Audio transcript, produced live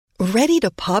Ready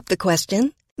to pop the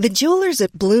question? The jewelers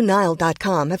at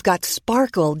BlueNile.com have got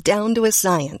sparkle down to a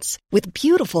science with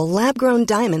beautiful lab-grown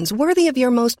diamonds worthy of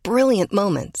your most brilliant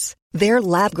moments. Their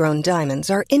lab-grown diamonds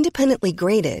are independently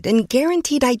graded and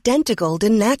guaranteed identical to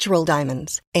natural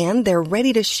diamonds, and they're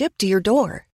ready to ship to your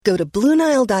door. Go to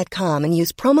BlueNile.com and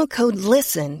use promo code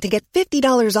LISTEN to get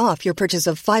 $50 off your purchase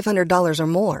of $500 or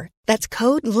more. That's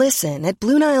code LISTEN at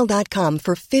BlueNile.com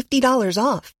for $50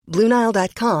 off.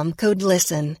 BlueNile.com, code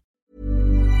LISTEN.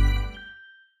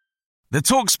 The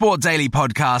TalkSport Daily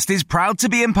podcast is proud to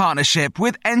be in partnership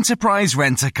with Enterprise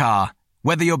Rent-A-Car.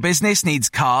 Whether your business needs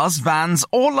cars, vans,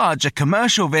 or larger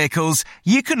commercial vehicles,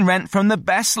 you can rent from the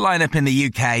best lineup in the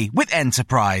UK with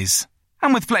Enterprise.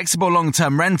 And with flexible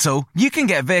long-term rental, you can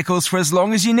get vehicles for as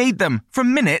long as you need them,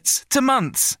 from minutes to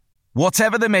months.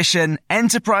 Whatever the mission,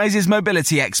 Enterprise's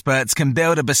mobility experts can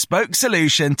build a bespoke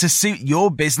solution to suit your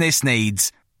business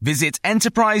needs. Visit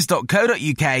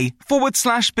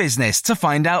enterprise.co.uk/business to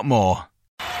find out more.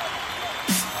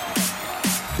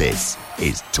 This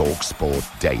is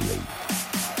TalkSport Daily.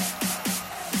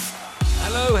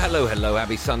 Hello.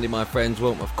 Happy Sunday, my friends.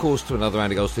 Welcome, of course, to another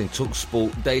Andy Goldstein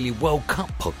TalkSport Daily World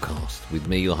Cup podcast with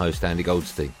me, your host, Andy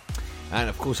Goldstein. And,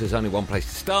 of course, there's only one place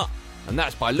to start, and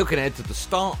that's by looking ahead to the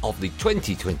start of the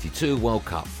 2022 World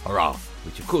Cup. Hurrah!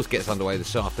 Which, of course, gets underway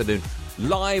this afternoon,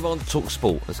 live on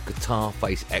TalkSport as Qatar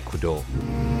face Ecuador.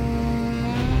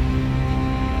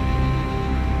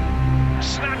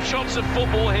 Snapshots of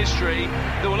football history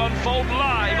that will unfold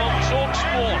live on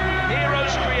TalkSport.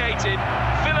 Heroes created,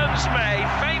 villains made,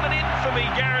 fame and infamy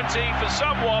guaranteed for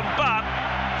someone, but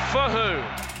for who?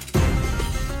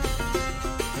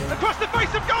 Across the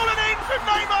face of goal and in from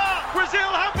Neymar!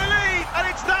 Brazil have the lead, and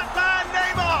it's that man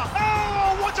Neymar!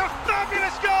 Oh, what a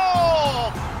fabulous goal!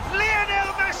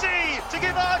 Lionel Messi to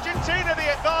give Argentina the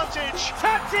advantage.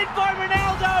 Tapped in by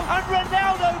Ronaldo, and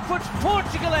Ronaldo puts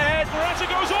Portugal ahead. Morata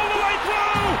goes all the way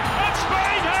through, and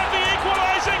Spain have the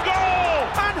equalising goal!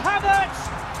 And Havertz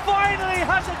finally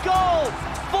has a goal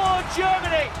for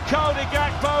Germany. Cody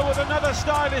Gakpo with another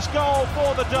stylish goal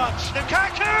for the Dutch.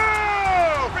 Lukaku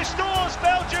restores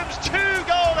Belgium's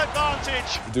 2-goal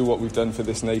advantage. Do what we've done for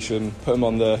this nation, put them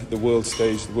on the world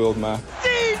stage, the world map.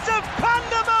 Deeds of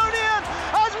pandemonium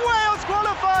as Wales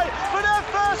qualify for their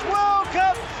first World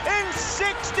Cup in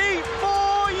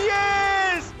 64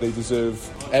 years. They deserve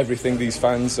everything, these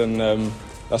fans, and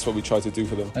that's what we try to do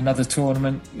for them. Another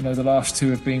tournament, the last two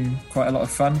have been quite a lot of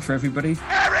fun for everybody.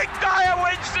 Eric Dyer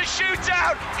wins the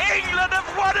shootout. England have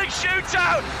won a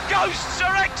shootout. Ghosts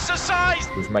are exercised.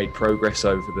 We've made progress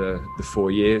over the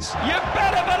 4 years. You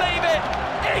better believe it.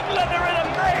 England are in a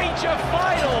major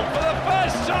final for the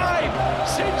first time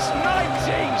since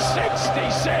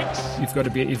 1966. You've got to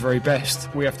be at your very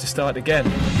best. We have to start again.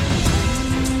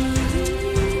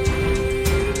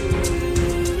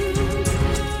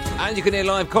 And you can hear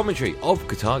live commentary of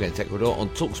Qatar against Ecuador on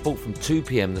TalkSport from 2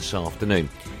 p.m. this afternoon.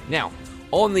 Now,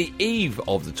 on the eve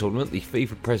of the tournament, the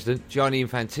FIFA president, Gianni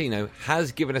Infantino,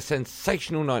 has given a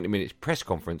sensational 90 minutes press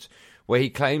conference where he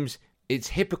claims it's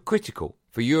hypocritical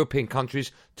for European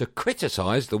countries to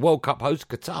criticise the World Cup host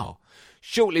Qatar.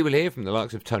 Shortly we'll hear from the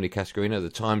likes of Tony Cascarino, The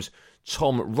Times'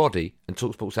 Tom Roddy and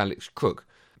TalkSport's Alex Crook.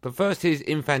 But first, here's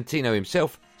Infantino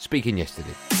himself speaking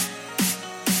yesterday.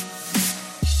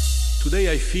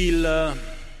 Today I feel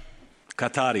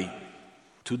Qatari.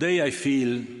 Today I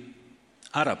feel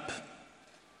Arab.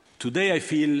 Today I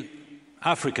feel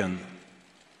African.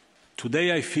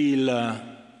 Today I feel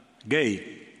gay.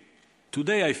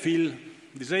 Today I feel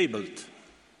disabled.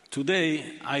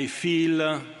 Today I feel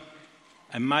a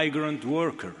migrant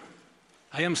worker.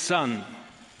 I am son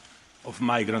of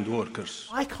migrant workers.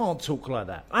 I can't talk like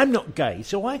that. I'm not gay,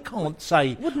 so I can't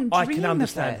say I can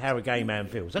understand how a gay man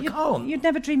feels. I can't. You'd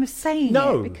never dream of saying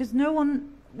it because we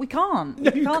can't.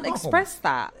 No, we can't express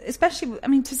that. Especially,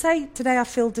 to say today I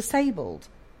feel disabled.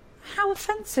 How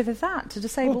offensive is that to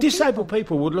disabled people? Disabled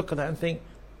people would look at that and think,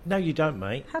 no, you don't,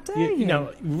 mate. How dare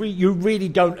you? You really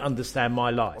don't understand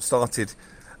my life. Started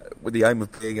with the aim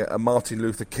of being a Martin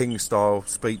Luther King-style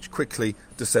speech, quickly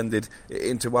descended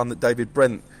into one that David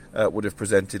Brent would have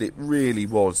presented. It really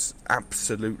was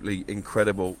absolutely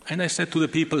incredible. And I said to the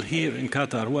people here in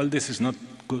Qatar, well, this is not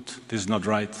good, this is not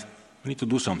right. We need to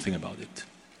do something about it.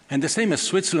 And the same as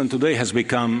Switzerland today has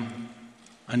become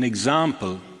an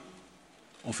example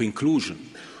of inclusion,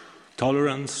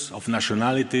 tolerance of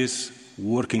nationalities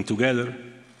working together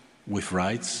with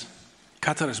rights.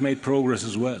 Qatar has made progress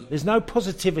as well. There's no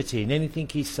positivity in anything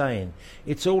he's saying.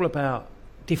 It's all about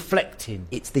deflecting.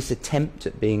 It's this attempt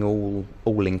at being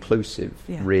all inclusive,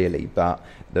 really, but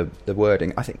the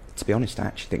wording, I think, to be honest, I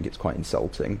actually think it's quite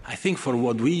insulting. I think for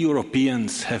what we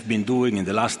Europeans have been doing in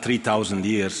the last 3,000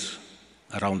 years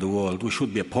around the world, we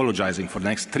should be apologizing for the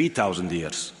next 3,000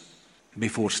 years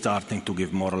before starting to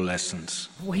give moral lessons.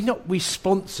 We're not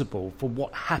responsible for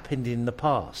what happened in the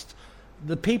past.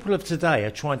 The people of today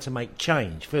are trying to make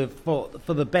change for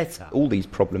the better. All these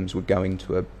problems were going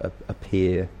to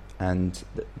appear, and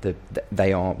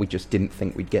we just didn't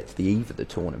think we'd get to the eve of the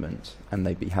tournament, and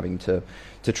they'd be having to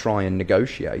try and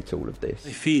negotiate all of this.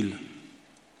 I feel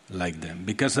like them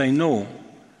because I know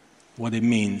what it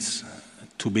means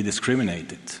to be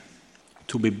discriminated,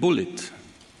 to be bullied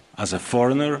as a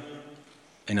foreigner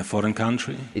in a foreign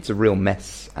country. It's a real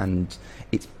mess, and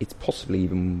it's possibly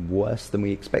even worse than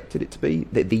we expected it to be.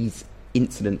 That these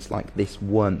incidents like this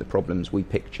weren't the problems we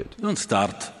pictured. Don't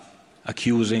start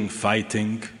accusing,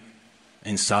 fighting,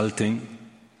 insulting.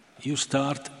 You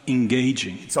start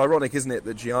engaging. It's ironic, isn't it,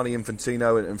 that Gianni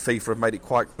Infantino and FIFA have made it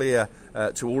quite clear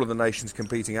to all of the nations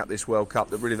competing at this World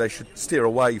Cup that really they should steer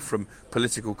away from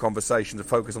political conversation to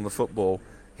focus on the football.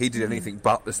 He did anything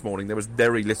but this morning. There was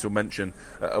very little mention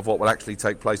of what will actually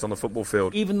take place on the football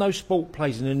field. Even though sport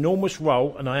plays an enormous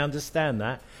role, and I understand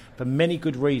that, for many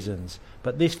good reasons,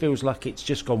 but this feels like it's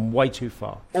just gone way too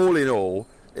far. All in all,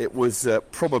 it was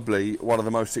probably one of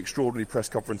the most extraordinary press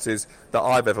conferences that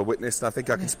I've ever witnessed, and I think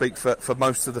I can speak for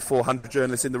most of the 400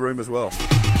 journalists in the room as well.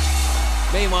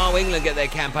 Meanwhile, England get their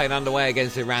campaign underway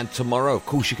against Iran tomorrow. Of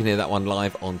course, you can hear that one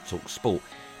live on TalkSport.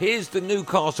 Here's the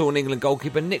Newcastle and England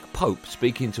goalkeeper Nick Pope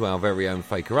speaking to our very own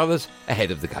Faker Others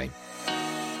ahead of the game.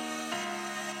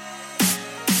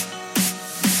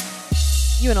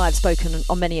 You and I have spoken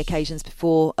on many occasions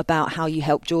before about how you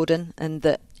help Jordan, and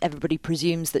that everybody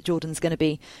presumes that Jordan's going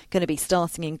to be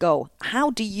starting in goal. How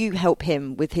do you help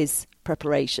him with his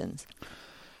preparations?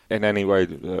 In any way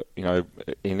that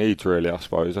he needs, really, I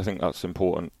suppose. I think that's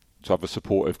important to have a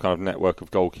supportive kind of network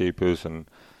of goalkeepers, and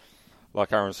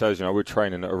like Aaron says, we're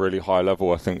training at a really high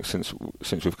level. I think since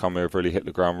we've come here, we've really hit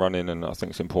the ground running, and I think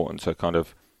it's important to kind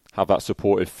of have that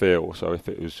supportive feel. So if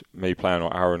it was me playing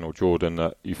or Aaron or Jordan,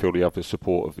 that you feel you have the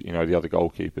support of the other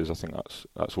goalkeepers. I think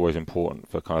that's always important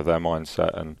for kind of their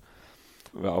mindset, and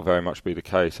that'll very much be the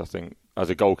case. I think as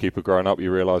a goalkeeper growing up,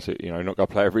 you realise that you're not going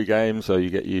to play every game, so you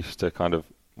get used to kind of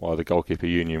why the goalkeeper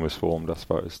union was formed, I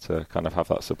suppose, to kind of have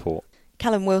that support.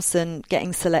 Callum Wilson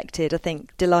getting selected, I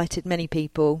think, delighted many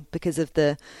people because of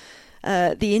the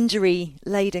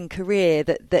injury-laden career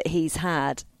that he's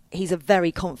had. He's a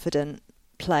very confident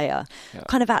player. Yeah.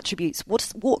 Kind of attributes.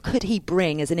 What could he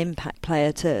bring as an impact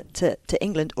player to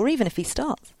England, or even if he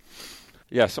starts?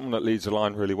 Yeah, someone that leads the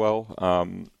line really well,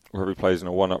 whether he plays in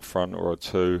a one up front or a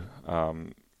two.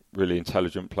 Really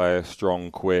intelligent player, strong,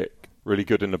 quick, really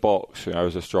good in the box.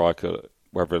 As a striker,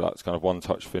 whether that's kind of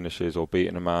one-touch finishes or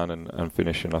beating a man and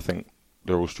finishing, I think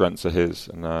they're all strengths of his,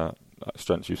 and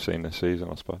strengths you've seen this season,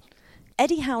 I suppose.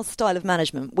 Eddie Howe's style of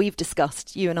management, we've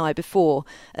discussed, you and I, before,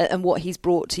 and what he's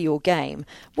brought to your game.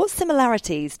 What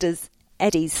similarities does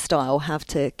Eddie's style have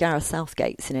to Gareth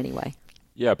Southgate's in any way?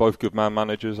 Yeah, both good man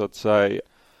managers, I'd say.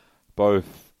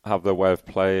 Both have their way of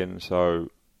playing, so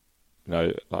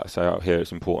like I say, out here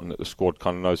it's important that the squad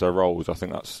kind of knows their roles. I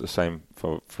think that's the same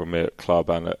for me at club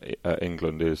and at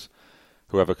England, is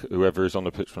whoever is on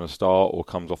the pitch from the start or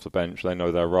comes off the bench, they know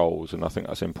their roles, and I think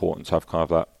that's important to have kind of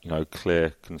that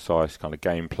clear, concise kind of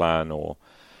game plan, or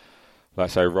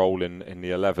let's say role in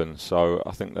the 11. So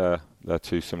I think they're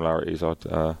two similarities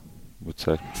would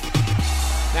say.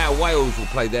 Now Wales will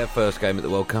play their first game at the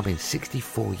World Cup in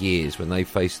 64 years when they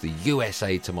face the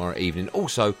USA tomorrow evening,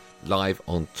 also live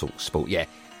on TalkSport. Yeah,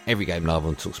 every game live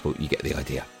on TalkSport, you get the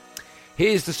idea.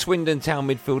 Here's the Swindon Town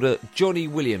midfielder Johnny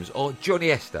Williams, or Johnny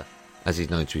Esther, as he's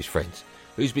known to his friends,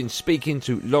 who's been speaking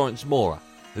to Lawrence Mora,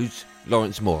 who's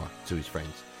Lawrence Mora to his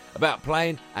friends, about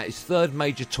playing at his third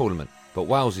major tournament, but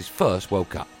Wales' first World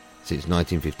Cup since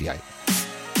 1958.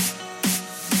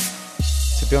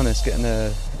 To be honest, getting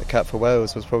a cap for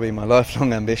Wales was probably my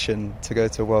lifelong ambition. To go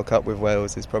to a World Cup with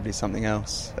Wales is probably something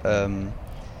else.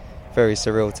 Very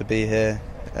surreal to be here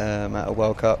at a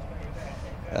World Cup.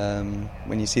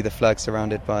 When you see the flag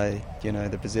surrounded by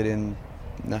the Brazilian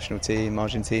national team,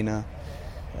 Argentina,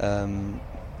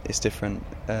 it's different.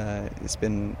 It's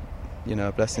been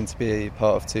a blessing to be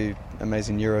part of two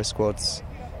amazing Euro squads,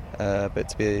 but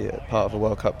to be a part of a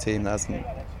World Cup team that hasn't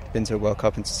been to a World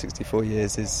Cup in 64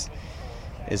 years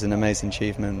is an amazing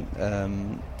achievement.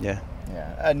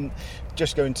 Yeah, and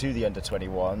just going to the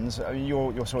under-21s, I mean,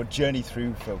 your sort of journey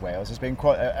through for Wales has been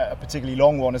quite a particularly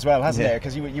long one as well, hasn't it?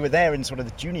 Because you were there in sort of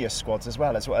the junior squads as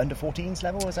well, as what, under-14s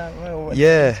level, is that right?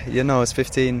 Yeah, no, I was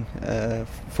 14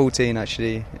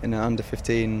 actually, in an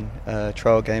under-15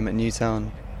 trial game at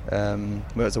Newtown, where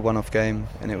it was a one-off game,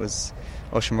 and it was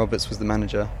Ocean Roberts was the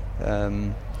manager.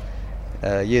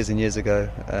 Years and years ago,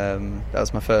 that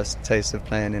was my first taste of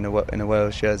playing in a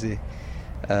Wales jersey.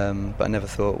 But I never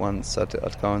thought once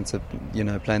I'd go on to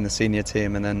play in the senior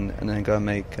team and then go and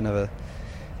make another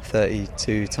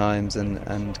 32 times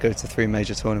and go to 3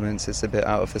 major tournaments. It's a bit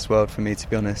out of this world for me, to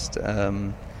be honest.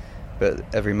 But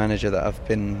every manager that I've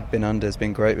been under has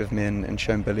been great with me and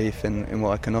shown belief in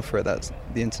what I can offer at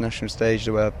the international stage,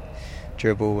 the way I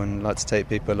dribble and like to take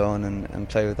people on and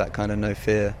play with that kind of no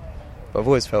fear. But I've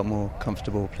always felt more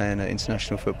comfortable playing at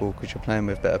international football because you're playing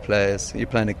with better players. You're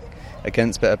playing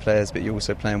against better players, but you're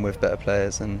also playing with better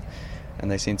players, and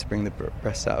they seem to bring the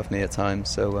best out of me at times.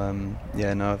 So,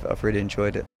 I've really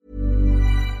enjoyed it.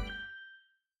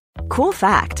 Cool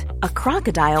fact, a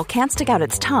crocodile can't stick out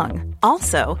its tongue.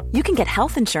 Also, you can get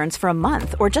health insurance for a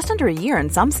month or just under a year in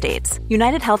some states.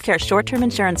 United Healthcare short-term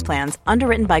insurance plans,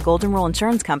 underwritten by Golden Rule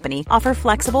Insurance Company, offer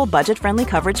flexible, budget-friendly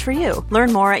coverage for you.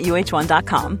 Learn more at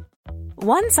uh1.com.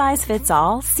 One size fits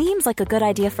all seems like a good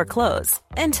idea for clothes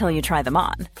until you try them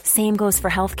on. Same goes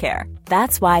for healthcare.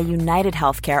 That's why United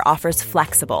Healthcare offers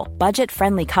flexible,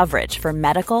 budget-friendly coverage for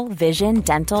medical, vision,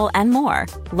 dental, and more.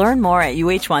 Learn more at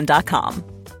uh1.com.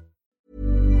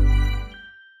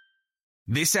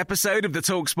 This episode of the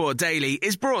TalkSport Daily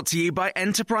is brought to you by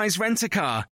Enterprise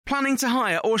Rent-A-Car. Planning to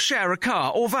hire or share a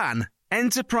car or van?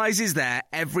 Enterprise is there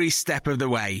every step of the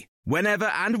way. Whenever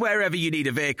and wherever you need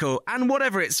a vehicle and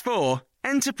whatever it's for,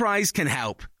 Enterprise can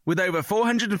help. With over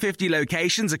 450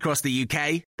 locations across the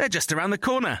UK, they're just around the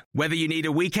corner. Whether you need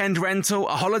a weekend rental,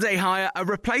 a holiday hire, a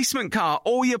replacement car,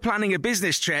 or you're planning a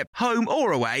business trip, home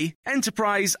or away,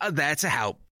 Enterprise are there to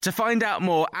help. To find out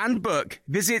more and book,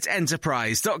 visit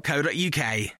enterprise.co.uk.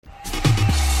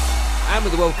 And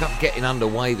with the World Cup getting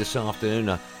underway this afternoon,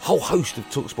 a whole host of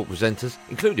TalkSport presenters,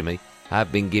 including me,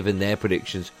 have been given their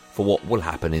predictions for what will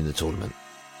happen in the tournament.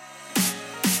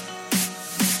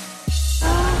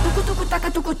 I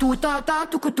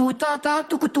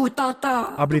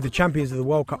believe the champions of the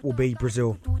World Cup will be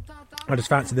Brazil. I just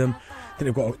fancy them. I think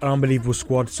they've got an unbelievable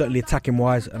squad, certainly attacking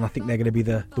wise, and I think they're going to be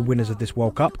the winners of this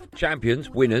World Cup. Champions,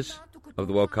 winners of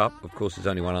the World Cup, of course, there's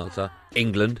only one answer.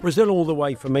 England. Brazil all the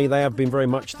way for me. They have been very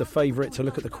much the favourite to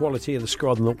look at the quality of the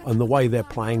squad and the way they're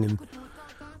playing. And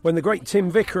when the great Tim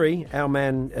Vickery, our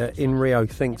man in Rio,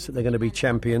 thinks that they're going to be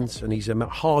champions, and he's a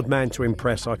hard man to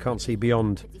impress, I can't see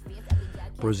beyond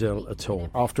Brazil at all.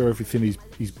 After everything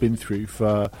he's been through,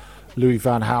 for Louis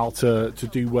van Gaal to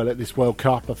do well at this World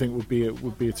Cup, I think would be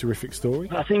a terrific story.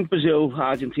 I think Brazil,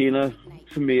 Argentina,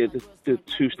 for me, are the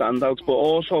two standouts, but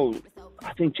also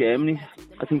I think Germany.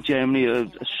 I think Germany are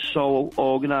so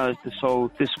organised, they're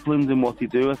so disciplined in what they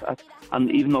do. And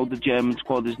even though the German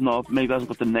squad maybe hasn't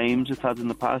got the names it's had in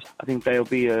the past, I think they'll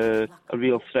be a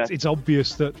real threat. It's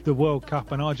obvious that the World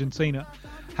Cup and Argentina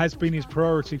has been his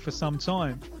priority for some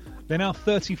time. They're now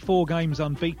 34 games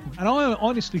unbeaten. And I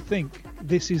honestly think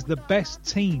this is the best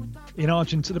team in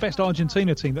Argentina, the best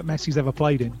Argentina team that Messi's ever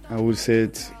played in. I would say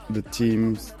the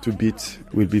team to beat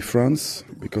will be France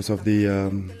because of the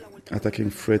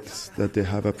attacking threats that they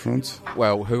have up front.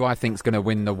 Well, who I think is going to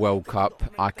win the World Cup,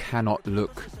 I cannot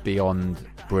look beyond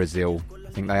Brazil.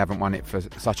 I think they haven't won it for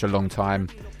such a long time.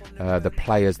 The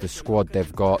players, the squad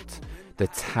they've got, the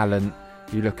talent.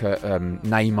 You look at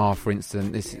Neymar, for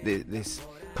instance, this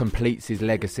completes his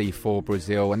legacy for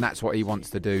Brazil, and that's what he wants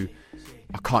to do.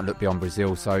 I can't look beyond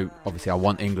Brazil, so obviously I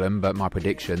want England, but my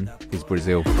prediction is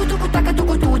Brazil. And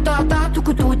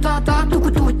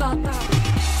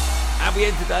we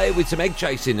end today with some egg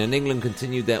chasing, and England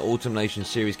continued their Autumn Nations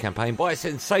Series campaign by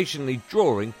sensationally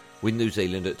drawing with New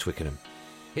Zealand at Twickenham.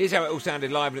 Here's how it all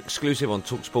sounded live and exclusive on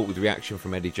TalkSport with reaction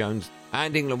from Eddie Jones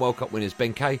and England World Cup winners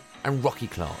Ben Kay and Rocky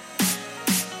Clark.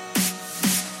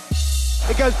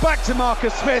 It goes back to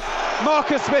Marcus Smith.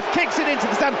 Marcus Smith kicks it into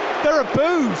the stand. There are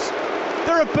boos.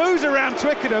 There are boos around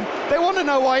Twickenham. They want to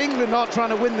know why England aren't trying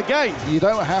to win the game. You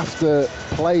don't have to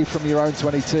play from your own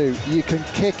 22. You can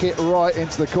kick it right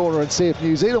into the corner and see if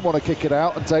New Zealand want to kick it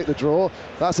out and take the draw.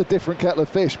 That's a different kettle of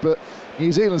fish, but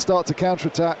New Zealand start to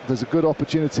counter-attack. There's a good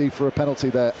opportunity for a penalty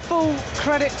there. Full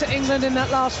credit to England in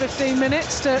that last 15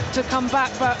 minutes to come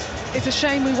back, but it's a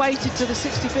shame we waited to the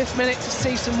 65th minute to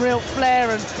see some real flair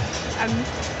and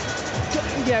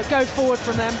go forward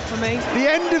from them for me. The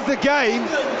end of the game,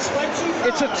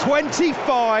 it's a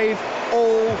 25-20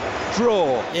 all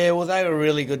draw. Yeah, well, they were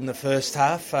really good in the first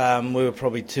half. We were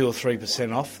probably 2 or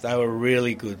 3% off. They were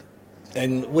really good.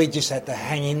 And we just had to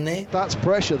hang in there. That's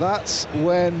pressure. That's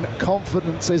when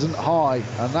confidence isn't high.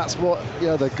 And that's what,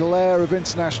 the glare of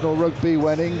international rugby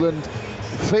when England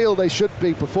feel they should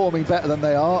be performing better than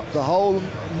they are. The whole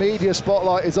media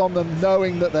spotlight is on them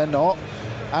knowing that they're not.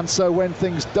 And so when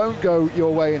things don't go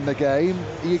your way in the game,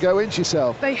 you go inch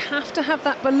yourself. They have to have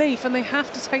that belief and they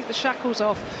have to take the shackles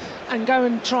off and go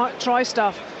and try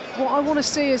stuff. What I want to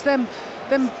see is them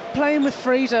playing with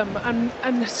freedom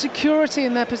and security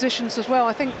in their positions as well.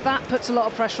 I think that puts a lot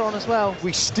of pressure on as well.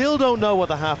 We still don't know what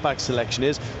the halfback selection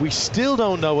is. We still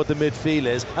don't know what the midfield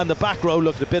is. And the back row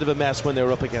looked a bit of a mess when they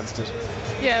were up against it.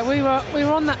 Yeah, we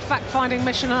were on that fact-finding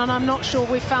mission, and I'm not sure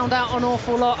we found out an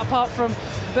awful lot, apart from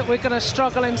that we're going to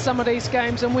struggle in some of these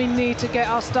games and we need to get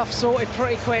our stuff sorted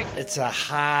pretty quick. It's a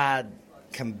hard,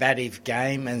 combative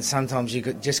game, and sometimes you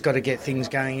just got to get things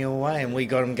going your way, and we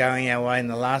got them going our way in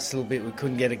the last little bit. We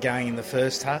couldn't get it going in the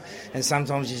first half, and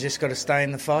sometimes you just got to stay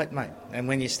in the fight, mate, and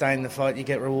when you stay in the fight you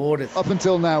get rewarded. Up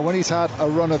until now, when he's had a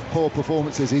run of poor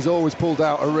performances, he's always pulled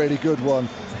out a really good one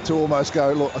to almost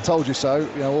go, look, I told you so,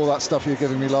 all that stuff you're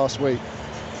giving me last week.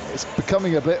 It's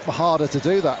becoming a bit harder to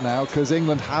do that now because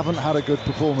England haven't had a good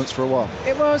performance for a while.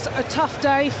 It was a tough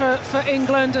day for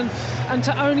England, and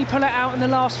to only pull it out in the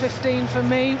last 15 for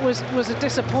me was a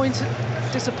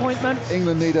disappointment.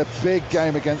 England need a big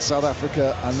game against South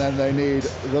Africa, and then they need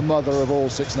the mother of all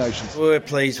Six Nations. We're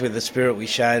pleased with the spirit we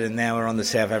showed, and now we're on to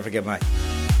South Africa, mate.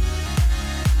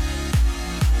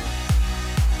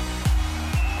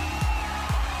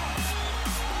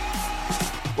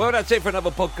 Well, that's it for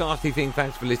another podcasty thing.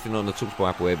 Thanks for listening on the TalkSport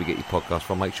app, wherever you get your podcast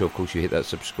from. Make sure, of course, you hit that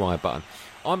subscribe button.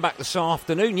 I'm back this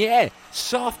afternoon. Yeah,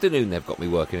 this afternoon they've got me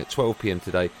working at 12 p.m.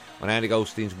 today on Andy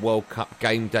Goldstein's World Cup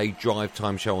Game Day Drive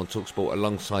Time show on TalkSport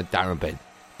alongside Darren Ben,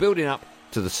 building up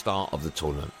to the start of the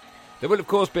tournament. There will, of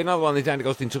course, be another one of the Andy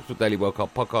Goldstein TalkSport Daily World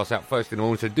Cup podcast out first in the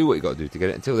morning, so do what you got to do to get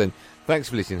it. Until then, thanks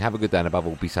for listening. Have a good day, and above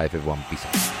all, be safe, everyone. Be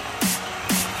safe.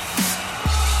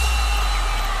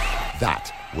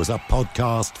 That was a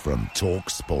podcast from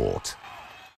TalkSport.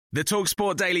 The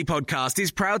TalkSport Daily Podcast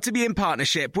is proud to be in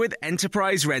partnership with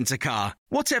Enterprise Rent-A-Car.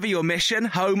 Whatever your mission,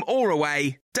 home or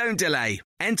away, don't delay.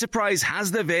 Enterprise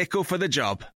has the vehicle for the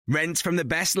job. Rent from the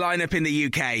best lineup in the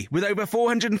UK. With over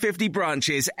 450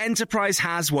 branches, Enterprise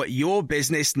has what your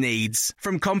business needs.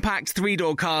 From compact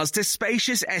three-door cars to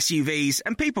spacious SUVs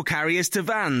and people carriers to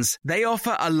vans, they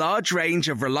offer a large range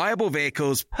of reliable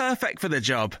vehicles perfect for the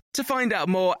job. To find out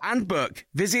more and book,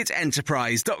 visit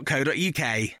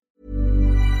enterprise.co.uk.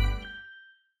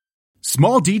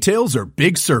 Small details are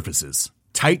big surfaces.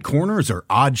 Tight corners are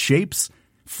odd shapes.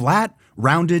 Flat,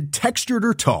 rounded, textured,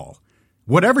 or tall.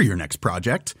 Whatever your next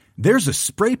project, there's a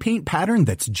spray paint pattern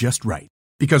that's just right.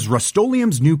 Because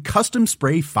Rust-Oleum's new Custom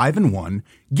Spray 5-in-1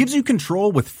 gives you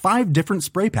control with 5 different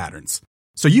spray patterns.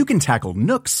 So you can tackle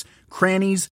nooks,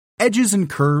 crannies, edges, and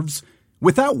curves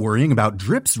without worrying about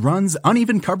drips, runs,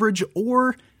 uneven coverage,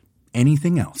 or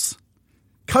anything else.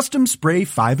 Custom Spray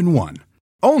 5-in-1.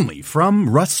 Only from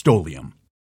Rust-Oleum.